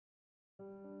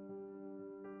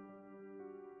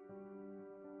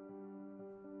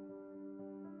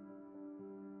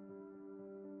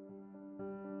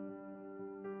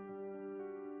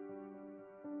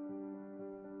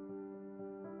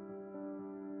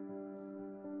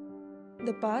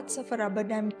The parts of a rubber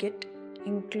dam kit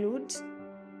includes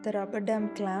the rubber dam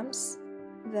clamps,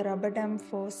 the rubber dam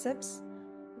forceps,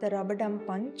 the rubber dam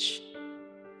punch,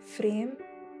 frame,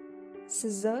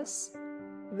 scissors,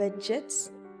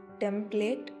 wedges,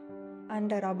 template,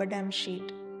 and a rubber dam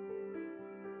sheet.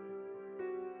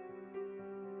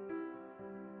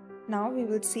 Now we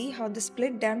will see how the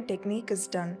split dam technique is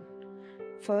done.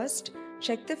 First,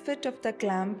 check the fit of the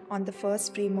clamp on the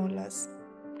first premolars.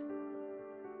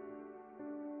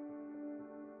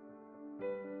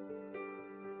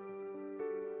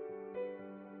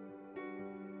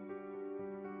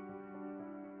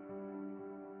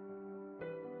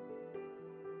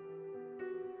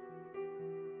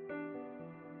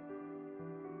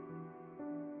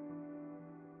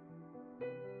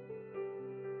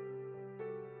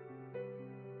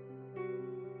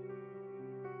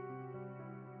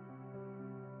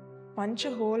 Punch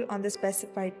a hole on the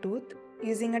specified tooth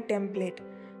using a template.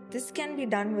 This can be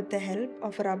done with the help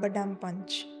of a rubber dam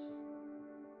punch.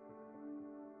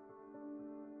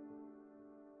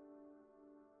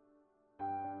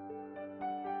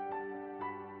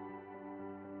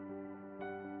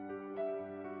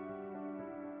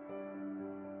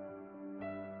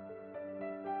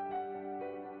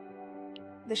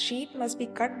 The sheet must be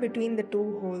cut between the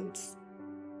two holes.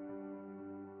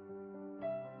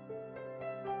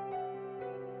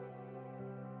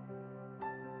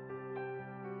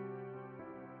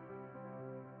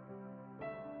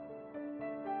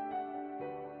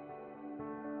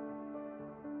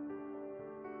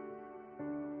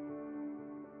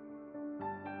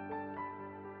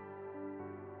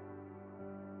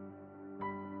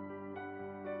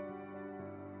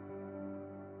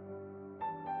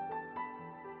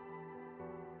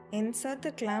 Insert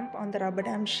the clamp on the rubber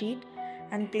dam sheet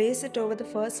and place it over the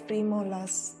first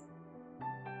premolars.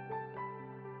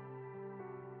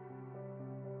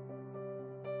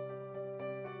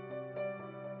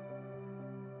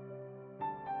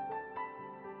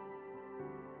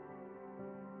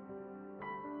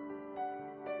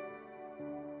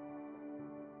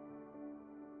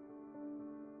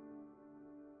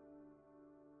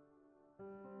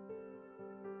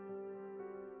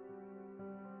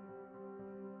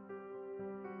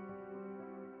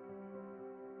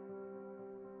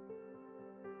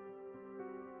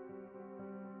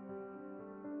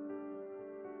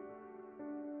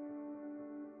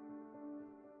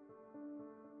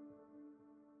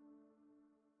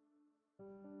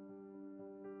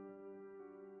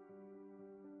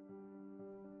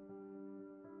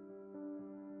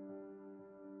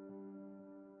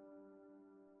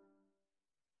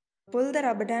 Pull the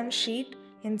rubber dam sheet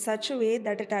in such a way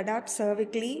that it adapts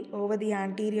cervically over the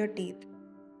anterior teeth.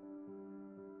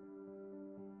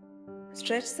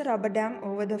 Stretch the rubber dam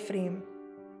over the frame.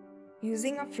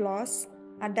 Using a floss,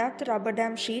 adapt the rubber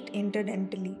dam sheet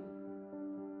interdentally.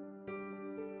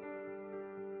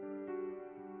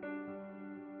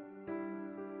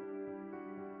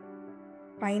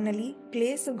 Finally,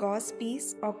 place a gauze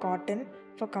piece or cotton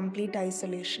for complete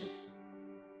isolation.